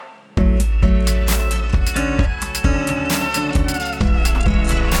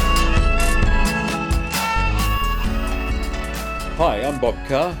Bob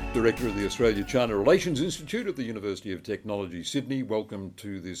Carr, Director of the Australia-China Relations Institute at the University of Technology, Sydney. Welcome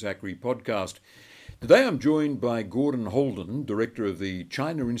to this ACRI podcast. Today I'm joined by Gordon Houlden, Director of the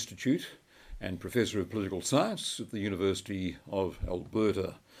China Institute and Professor of Political Science at the University of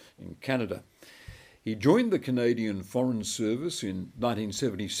Alberta in Canada. He joined the Canadian Foreign Service in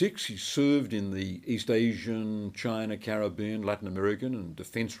 1976. He served in the East Asian, China, Caribbean, Latin American and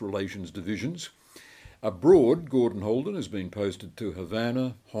Defence Relations divisions. Abroad, Gordon Houlden has been posted to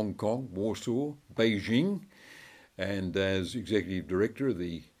Havana, Hong Kong, Warsaw, Beijing, and as Executive Director of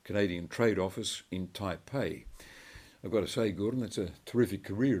the Canadian Trade Office in Taipei. I've got to say, Gordon, that's a terrific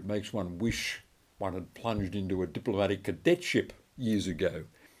career. It makes one wish one had plunged into a diplomatic cadetship years ago.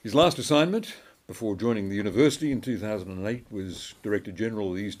 His last assignment, before joining the university in 2008, was Director General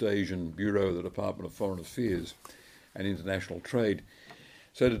of the East Asian Bureau of the Department of Foreign Affairs and International Trade.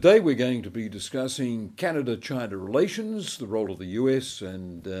 So today we're going to be discussing Canada-China relations, the role of the US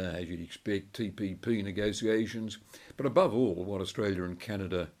and, as you'd expect, TPP negotiations, but above all, what Australia and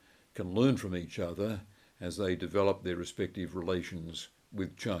Canada can learn from each other as they develop their respective relations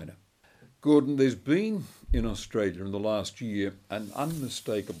with China. Gordon, there's been in Australia in the last year an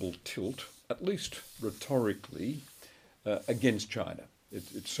unmistakable tilt, at least rhetorically, against China.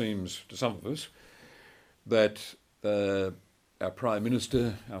 It seems to some of us that our Prime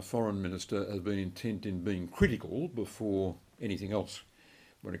Minister, our Foreign Minister, has been intent in being critical before anything else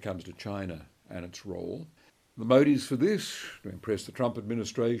when it comes to China and its role. The motives for this, to impress the Trump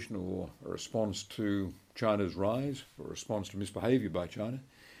administration or a response to China's rise or a response to misbehaviour by China,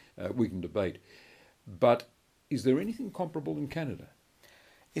 we can debate. But is there anything comparable in Canada?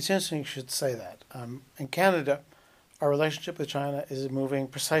 It's interesting you should say that. In Canada, our relationship with China is moving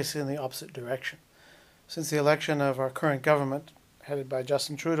precisely in the opposite direction. Since the election of our current government, headed by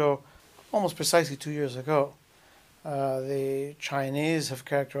Justin Trudeau, almost precisely 2 years ago, the Chinese have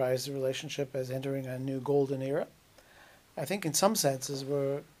characterized the relationship as entering a new golden era. I think in some senses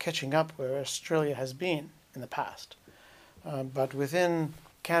we're catching up where Australia has been in the past. But within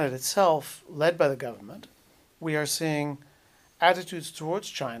Canada itself, led by the government, we are seeing attitudes towards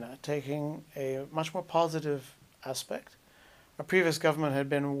China taking a much more positive aspect. Our previous government had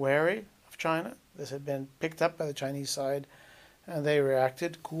been wary of China. This had been picked up by the Chinese side, and they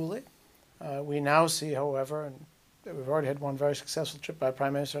reacted coolly. We now see, however, and we've already had one very successful trip by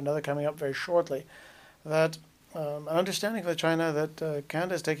Prime Minister, another coming up very shortly, that an understanding for China that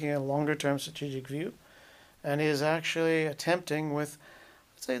Canada is taking a longer-term strategic view and is actually attempting with,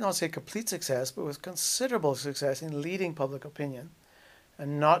 not say complete success, but with considerable success in leading public opinion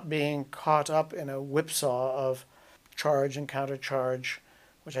and not being caught up in a whipsaw of charge and countercharge,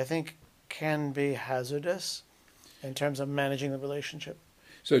 which I think can be hazardous in terms of managing the relationship.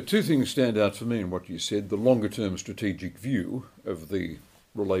 So two things stand out for me in what you said: the longer-term strategic view of the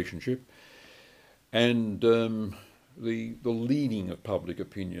relationship and the leading of public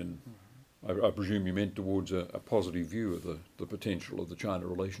opinion. I presume you meant towards a positive view of the potential of the China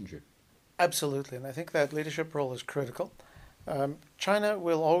relationship. Absolutely, and I think that leadership role is critical. China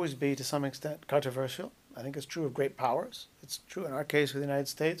will always be, to some extent, controversial. I think it's true of great powers. It's true in our case with the United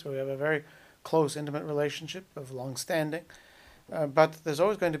States, where we have a very close, intimate relationship of long standing. But there's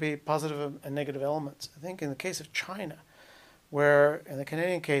always going to be positive and negative elements. I think in the case of China, where, in the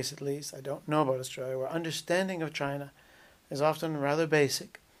Canadian case at least, I don't know about Australia, where understanding of China is often rather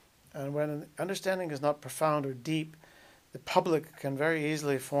basic. And when an understanding is not profound or deep, the public can very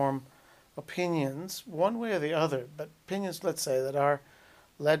easily form opinions, one way or the other, but opinions, let's say, that are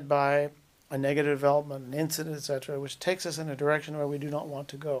led by a negative development, an incident, etc., which takes us in a direction where we do not want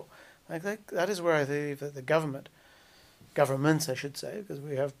to go. I think that is where I think that the governments, I should say, because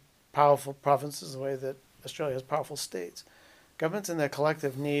we have powerful provinces the way that Australia has powerful states, governments in their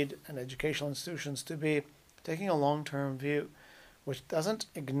collective need and educational institutions to be taking a long-term view, which doesn't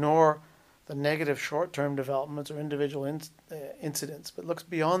ignore the negative short-term developments or individual incidents, but looks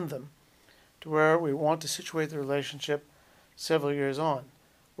beyond them to where we want to situate the relationship several years on.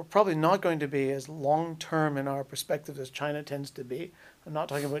 We're probably not going to be as long-term in our perspective as China tends to be. I'm not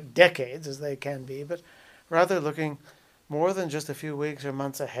talking about decades as they can be, but rather looking more than just a few weeks or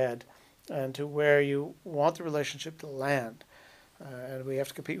months ahead and to where you want the relationship to land. And we have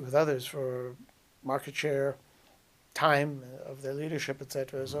to compete with others for market share, time of their leadership,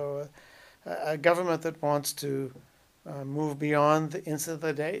 etc. So a government that wants to move beyond the incident of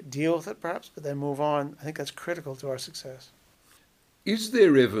the day, deal with it perhaps, but then move on, I think that's critical to our success. Is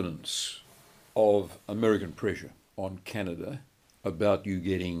there evidence of American pressure on Canada about you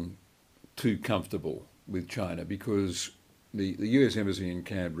getting too comfortable with China? Because the US Embassy in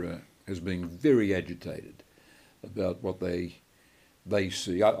Canberra has been very agitated about what they they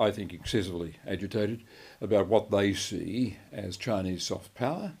see, I think excessively agitated, about what they see as Chinese soft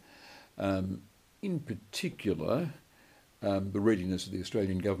power. In particular, the readiness of the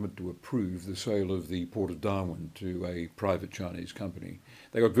Australian government to approve the sale of the Port of Darwin to a private Chinese company.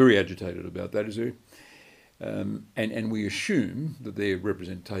 They got very agitated about that, is there? And we assume that their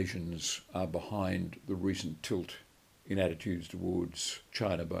representations are behind the recent tilt in attitudes towards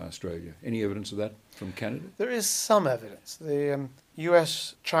China by Australia. Any evidence of that from Canada? There is some evidence. The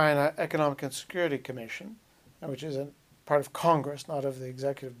US-China Economic and Security Commission, which is a part of Congress, not of the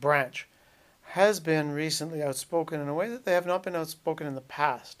executive branch, has been recently outspoken in a way that they have not been outspoken in the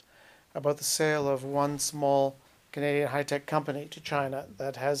past about the sale of one small Canadian high-tech company to China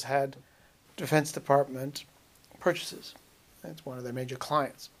that has had Defense Department purchases. It's one of their major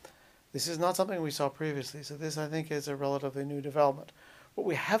clients. This is not something we saw previously, so this, I think, is a relatively new development. What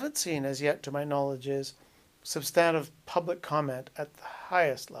we haven't seen as yet, to my knowledge, is substantive public comment at the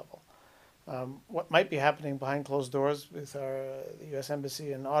highest level. What might be happening behind closed doors with the U.S.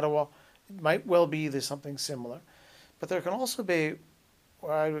 Embassy in Ottawa, it might well be there's something similar. But there can also be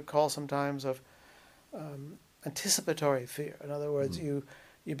what I would call sometimes of anticipatory fear. In other words, you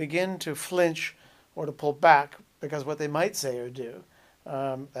begin to flinch or to pull back because what they might say or do,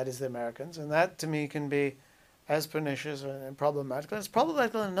 that is the Americans, and that to me can be as pernicious and problematical. It's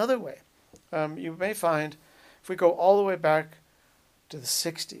problematical in another way. You may find, if we go all the way back to the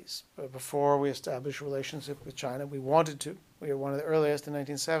 60s, before we established relationship with China, we wanted to. We were one of the earliest in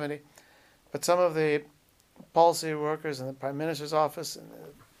 1970. But some of the policy workers in the Prime Minister's office and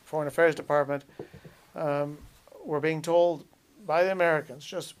the Foreign Affairs Department were being told by the Americans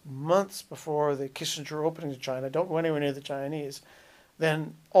just months before the Kissinger opening to China, don't go anywhere near the Chinese.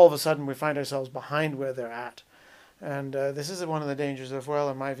 Then all of a sudden we find ourselves behind where they're at. And this is one of the dangers of, well,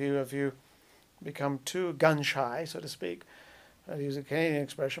 in my view, if you become too gun-shy, so to speak, to use a Canadian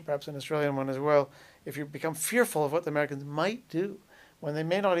expression, perhaps an Australian one as well, if you become fearful of what the Americans might do, when they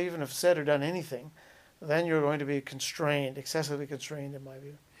may not even have said or done anything, then you're going to be constrained, excessively constrained in my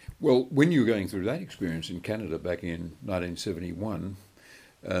view. Well, when you were going through that experience in Canada back in 1971,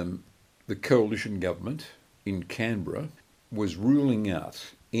 the coalition government in Canberra was ruling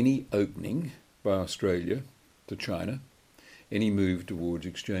out any opening by Australia to China, any move towards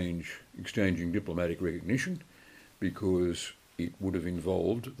exchanging diplomatic recognition, because it would have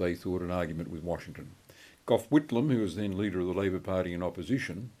involved, they thought, an argument with Washington. Gough Whitlam, who was then leader of the Labor Party in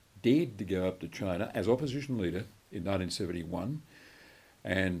opposition, dared to go up to China as opposition leader in 1971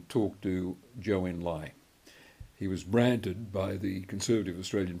 and talk to Zhou Enlai. He was branded by the Conservative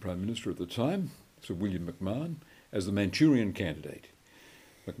Australian Prime Minister at the time, Sir William McMahon, as the Manchurian candidate.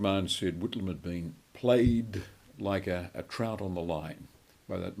 McMahon said Whitlam had been played like a trout on the line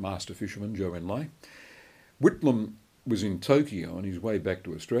by that master fisherman, Zhou Enlai. Whitlam was in Tokyo on his way back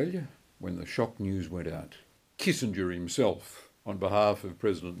to Australia when the shock news went out. Kissinger himself, on behalf of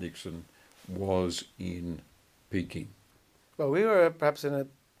President Nixon, was in Peking. Well, we were perhaps in a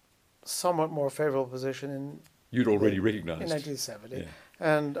somewhat more favourable position You'd already recognised. In 1970. Yeah.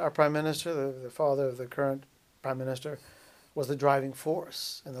 And our Prime Minister, the father of the current Prime Minister, was the driving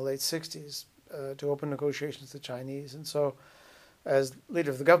force in the late 60s to open negotiations with the Chinese. And so, as leader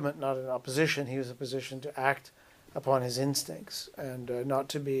of the government, not in opposition, he was in a position to act upon his instincts and not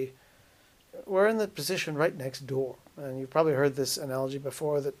to be... We're in the position right next door. And you've probably heard this analogy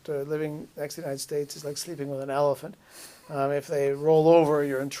before, that living next to the United States is like sleeping with an elephant. If they roll over,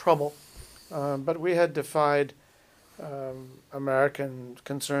 you're in trouble. But we had defied American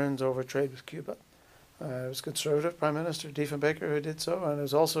concerns over trade with Cuba. It was Conservative Prime Minister Diefenbaker who did so, and it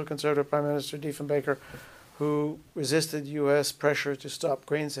was also Conservative Prime Minister Diefenbaker who resisted U.S. pressure to stop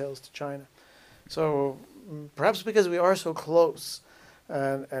grain sales to China. So perhaps because we are so close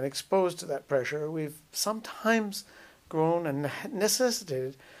and exposed to that pressure, we've sometimes grown and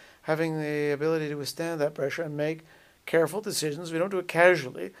necessitated having the ability to withstand that pressure and make careful decisions. We don't do it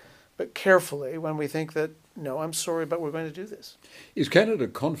casually, but carefully when we think that, no, I'm sorry, but we're going to do this. Is Canada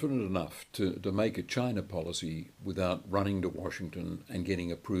confident enough to make a China policy without running to Washington and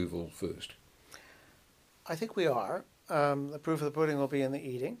getting approval first? I think we are. The proof of the pudding will be in the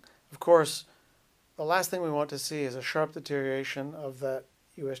eating. Of course, the last thing we want to see is a sharp deterioration of that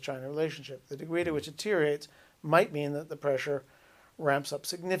U.S.-China relationship. The degree to which it deteriorates might mean that the pressure ramps up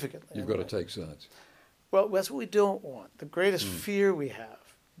significantly. You've got to take sides. Well, that's what we don't want. The greatest fear we have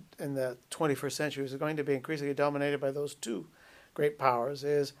in the 21st century is going to be increasingly dominated by those two great powers,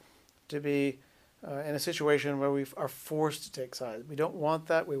 is to be in a situation where we are forced to take sides. We don't want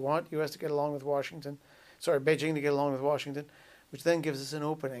that. We want U.S. to get along with Beijing to get along with Washington, which then gives us an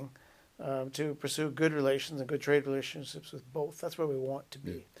opening to pursue good relations and good trade relationships with both. That's where we want to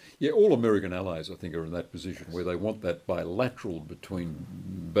be. Yeah, all American allies, I think, are in that position where they want that bilateral between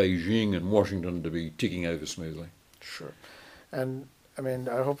Beijing and Washington to be ticking over smoothly. Sure. And I mean,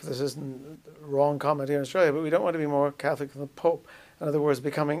 I hope this isn't the wrong comment here in Australia, but we don't want to be more Catholic than the Pope. In other words,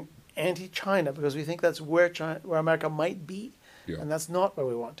 becoming anti-China because we think that's where America might be. Yeah. And that's not where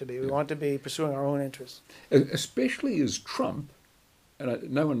we want to be. We want to be pursuing our own interests. Especially as Trump,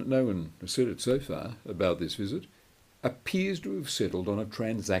 and no one has said it so far about this visit, appears to have settled on a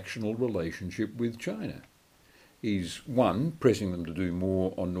transactional relationship with China. He's, one, pressing them to do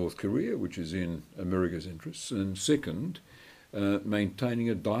more on North Korea, which is in America's interests, and second, maintaining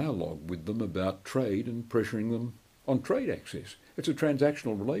a dialogue with them about trade and pressuring them on trade access. It's a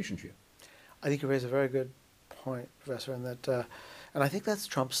transactional relationship. I think you raise a very good point, Professor, in that, and I think that's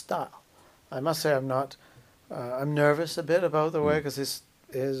Trump's style. I must say I'm nervous a bit about the way, because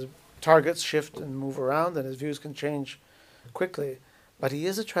his targets shift and move around and his views can change quickly. But he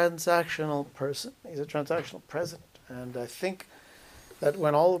is a transactional person. He's a transactional president. And I think that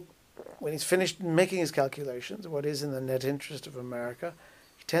when he's finished making his calculations, what is in the net interest of America,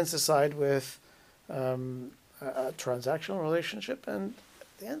 he tends to side with a transactional relationship. And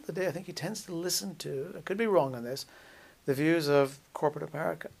at the end of the day, I think he tends to listen to, I could be wrong on this, the views of corporate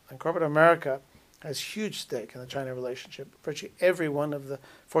America. And corporate America has huge stake in the China relationship. Virtually every one of the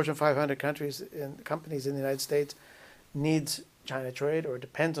Fortune 500 companies in the United States needs China trade or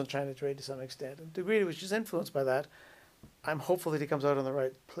depends on China trade to some extent. And the degree to which is influenced by that, I'm hopeful that he comes out in the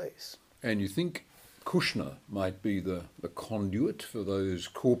right place. And you think Kushner might be the conduit for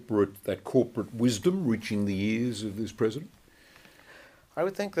that corporate wisdom reaching the ears of this president? I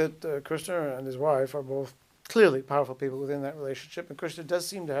would think that Kushner and his wife are both clearly powerful people within that relationship, and Kushner does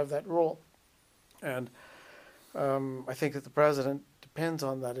seem to have that role. And I think that the president depends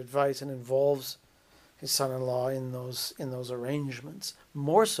on that advice and involves his son-in-law in those arrangements,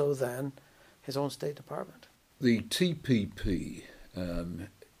 more so than his own State Department. The TPP,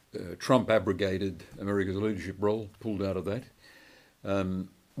 Trump abrogated America's leadership role, pulled out of that.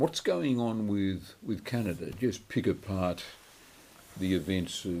 What's going on with Canada? Just pick apart the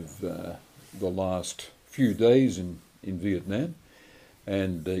events of the last few days in Vietnam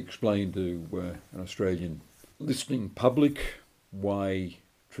and explain to an Australian listening public why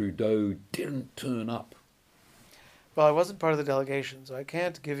Trudeau didn't turn up. Well, I wasn't part of the delegation, so I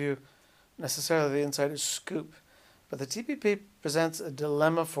can't give you necessarily the insider's scoop. But the TPP presents a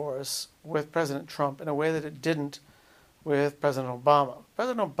dilemma for us with President Trump in a way that it didn't with President Obama.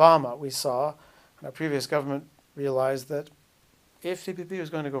 President Obama, we saw, and our previous government realized that if TPP was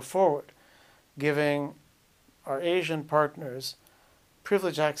going to go forward, giving our Asian partners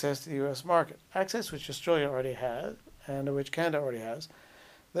privileged access to the U.S. market, access which Australia already had and which Canada already has,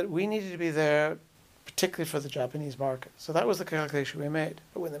 that we needed to be there particularly for the Japanese market. So that was the calculation we made.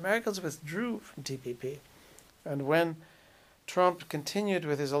 But when the Americans withdrew from TPP, and when Trump continued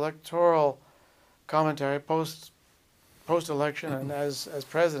with his electoral commentary post-election and as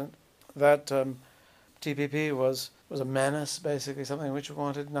president, that TPP was a menace, basically something which we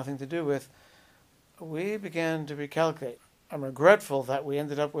wanted nothing to do with, we began to recalculate. I'm regretful that we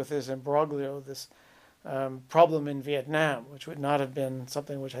ended up with this imbroglio, this problem in Vietnam, which would not have been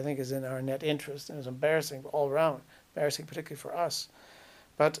something which I think is in our net interest, and is embarrassing all around, embarrassing particularly for us.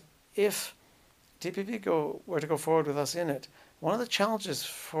 But if TPP were to go forward with us in it, one of the challenges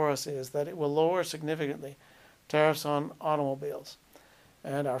for us is that it will lower significantly tariffs on automobiles.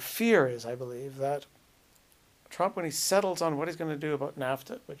 And our fear is, I believe, that Trump, when he settles on what he's going to do about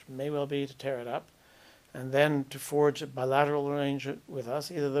NAFTA, which may well be to tear it up, and then to forge a bilateral arrangement with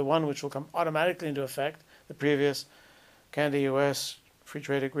us, either the one which will come automatically into effect, the previous Canada-US free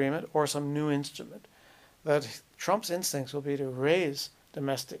trade agreement, or some new instrument, that Trump's instincts will be to raise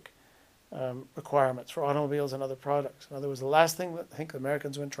domestic requirements for automobiles and other products. In other words, the last thing that I think the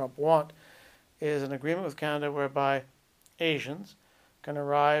Americans and Trump want is an agreement with Canada whereby Asians can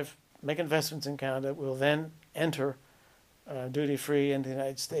arrive, make investments in Canada, will then enter duty-free into the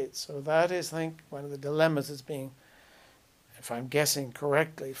United States. So that is, I think, one of the dilemmas that's being, if I'm guessing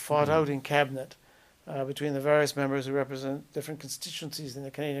correctly, fought out in Cabinet between the various members who represent different constituencies in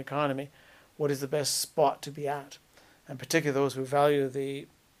the Canadian economy. What is the best spot to be at? And particularly those who value the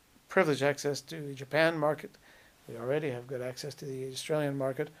privileged access to the Japan market. We already have good access to the Australian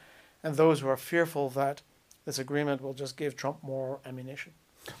market. And those who are fearful that this agreement will just give Trump more ammunition.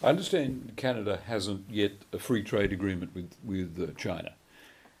 I understand Canada hasn't yet a free trade agreement with China.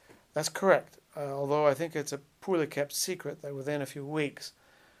 That's correct, although I think it's a poorly kept secret that within a few weeks,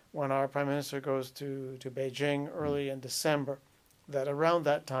 when our Prime Minister goes to Beijing early in December, that around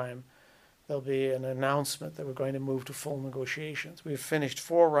that time there'll be an announcement that we're going to move to full negotiations. We've finished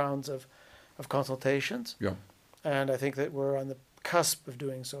 4 rounds of consultations, Yeah. and I think that we're on the cusp of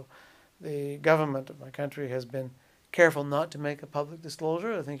doing so. The government of my country has been careful not to make a public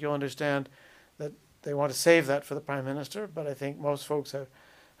disclosure. I think you'll understand that they want to save that for the Prime Minister, but I think most folks have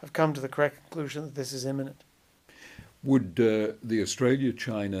come to the correct conclusion that this is imminent. Would the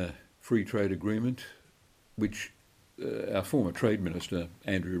Australia-China Free Trade Agreement, which our former Trade Minister,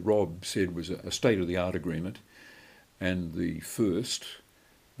 Andrew Robb, said was a state-of-the-art agreement, and the first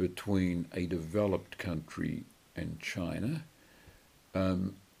between a developed country and China,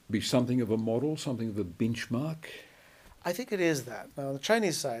 be something of a model, something of a benchmark? I think it is that. Now, on the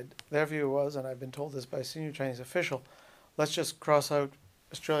Chinese side, their view was, and I've been told this by a senior Chinese official, let's just cross out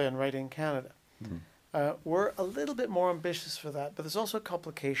Australia and write in Canada. Mm-hmm. We're a little bit more ambitious for that, but there's also a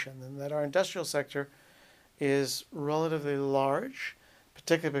complication in that our industrial sector is relatively large,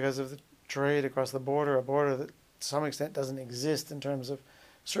 particularly because of the trade across the border, a border that to some extent doesn't exist in terms of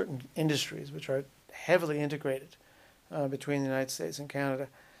certain industries which are heavily integrated between the United States and Canada.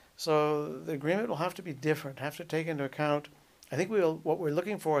 So the agreement will have to be different, have to take into account, I think what we're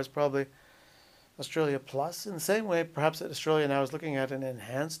looking for is probably Australia Plus, in the same way perhaps that Australia now is looking at an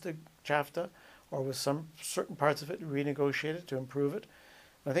enhanced JAFTA, or with some certain parts of it renegotiated to improve it.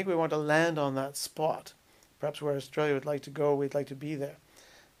 And I think we want to land on that spot. Perhaps where Australia would like to go, we'd like to be there.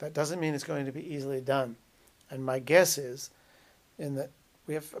 That doesn't mean it's going to be easily done. And my guess is in that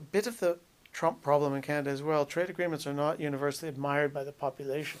we have a bit of the Trump problem in Canada as well. Trade agreements are not universally admired by the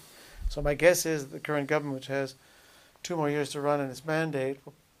population. So my guess is that the current government, which has 2 more years to run in its mandate,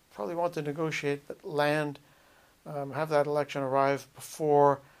 will probably want to negotiate, but have that election arrive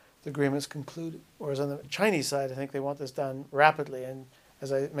before the agreement's concluded. Whereas on the Chinese side, I think they want this done rapidly. And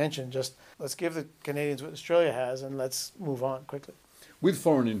as I mentioned, just let's give the Canadians what Australia has and let's move on quickly. With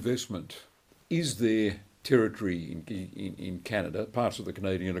foreign investment, is there territory in Canada, parts of the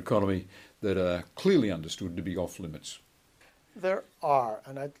Canadian economy, that are clearly understood to be off limits? There are,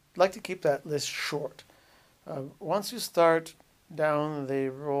 and I'd like to keep that list short. Once you start down the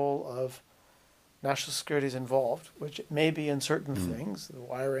role of national security is involved, which it may be in certain things, the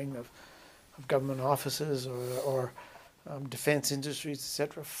wiring of government offices or defense industries,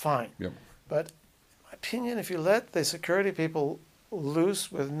 etc., fine. Yep. But in my opinion, if you let the security people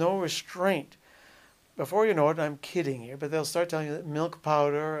loose with no restraint, before you know it, I'm kidding here, but they'll start telling you that milk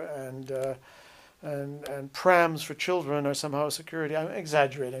powder and prams for children are somehow security. I'm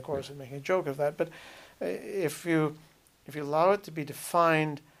exaggerating, of course, and making a joke of that. But if you allow it to be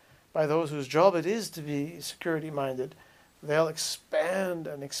defined by those whose job it is to be security-minded, they'll expand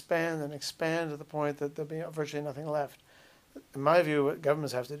and expand and expand to the point that there'll be virtually nothing left. In my view, what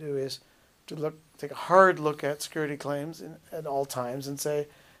governments have to do is to take a hard look at security claims at all times and say,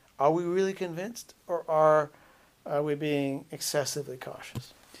 are we really convinced, or are we being excessively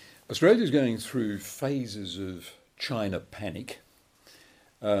cautious? Australia's going through phases of China panic.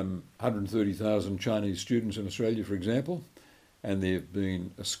 130,000 Chinese students in Australia, for example, and there have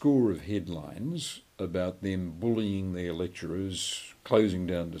been a score of headlines about them bullying their lecturers, closing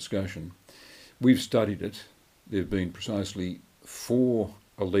down discussion. We've studied it. There have been precisely 4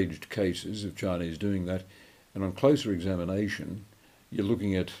 alleged cases of Chinese doing that, and on closer examination, you're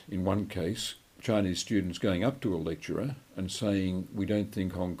looking at, in one case, Chinese students going up to a lecturer and saying, we don't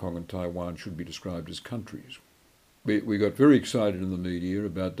think Hong Kong and Taiwan should be described as countries. We got very excited in the media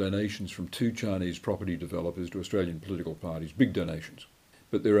about donations from 2 Chinese property developers to Australian political parties, big donations.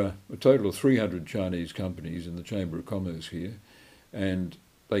 But there are a total of 300 Chinese companies in the Chamber of Commerce here, and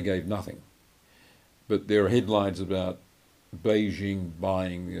they gave nothing. But there are headlines about Beijing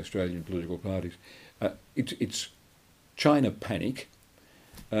buying the Australian political parties. It's China panic.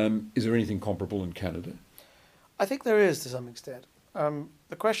 Is there anything comparable in Canada? I think there is to some extent.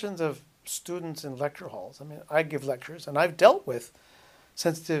 The questions of students in lecture halls, I mean, I give lectures, and I've dealt with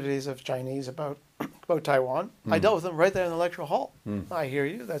sensitivities of Chinese about Taiwan. I dealt with them right there in the lecture hall. I hear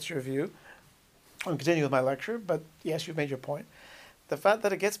you, that's your view. I'll continue with my lecture, but yes, you've made your point. The fact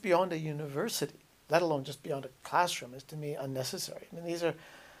that it gets beyond a university, let alone just beyond a classroom, is to me unnecessary. I mean,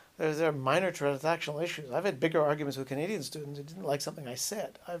 they're minor transactional issues. I've had bigger arguments with Canadian students who didn't like something I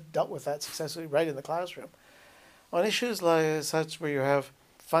said. I've dealt with that successfully right in the classroom. On issues like such where you have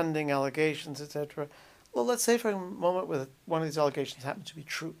funding allegations, etc., well, let's say for a moment with one of these allegations happens to be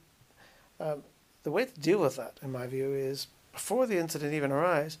true. The way to deal with that, in my view, is before the incident even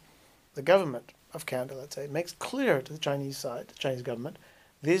arises, the government of Canada, let's say, makes clear to the Chinese side, the Chinese government,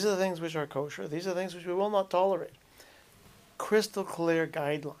 these are the things which are kosher, these are the things which we will not tolerate. Crystal clear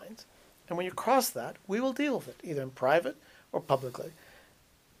guidelines. And when you cross that, we will deal with it, either in private or publicly.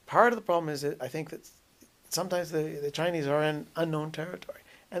 part of the problem is that I think that sometimes the Chinese are in unknown territory,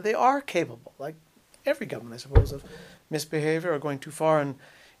 and they are capable, like every government, I suppose, of misbehavior or going too far in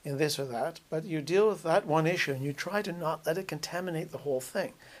this or that. But you deal with that one issue, and you try to not let it contaminate the whole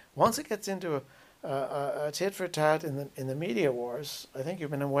thing. Once it gets into a tit for tat in the media wars, I think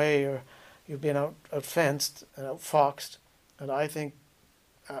you've been away, or you've been outfenced and outfoxed, and I think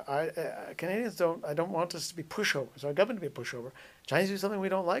Canadians don't. I don't want us to be pushovers. Our government to be a pushover. Chinese do something we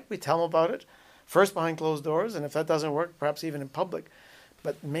don't like, we tell them about it, first behind closed doors, and if that doesn't work, perhaps even in public.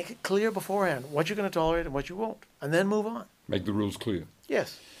 But make it clear beforehand what you're going to tolerate and what you won't, and then move on. Make the rules clear.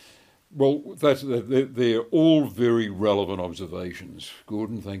 Yes. Well, they're all very relevant observations.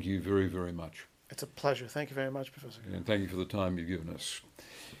 Gordon, thank you very, very much. It's a pleasure. Thank you very much, Professor. And thank you for the time you've given us.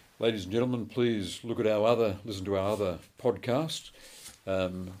 Ladies and gentlemen, please listen to our other podcasts.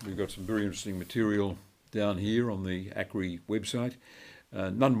 We've got some very interesting material down here on the ACRI website.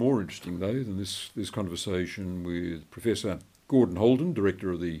 None more interesting, though, than this conversation with Professor Gordon Houlden,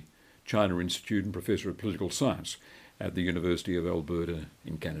 Director of the China Institute and Professor of Political Science at the University of Alberta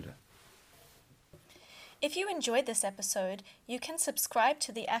in Canada. If you enjoyed this episode, you can subscribe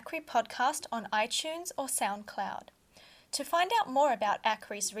to the ACRI podcast on iTunes or SoundCloud. To find out more about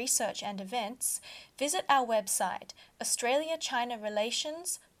ACRI's research and events, visit our website,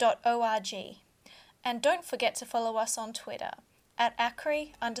 australiachinarelations.org. And don't forget to follow us on Twitter,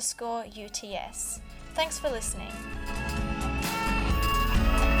 @ACRI_UTS. Thanks for listening.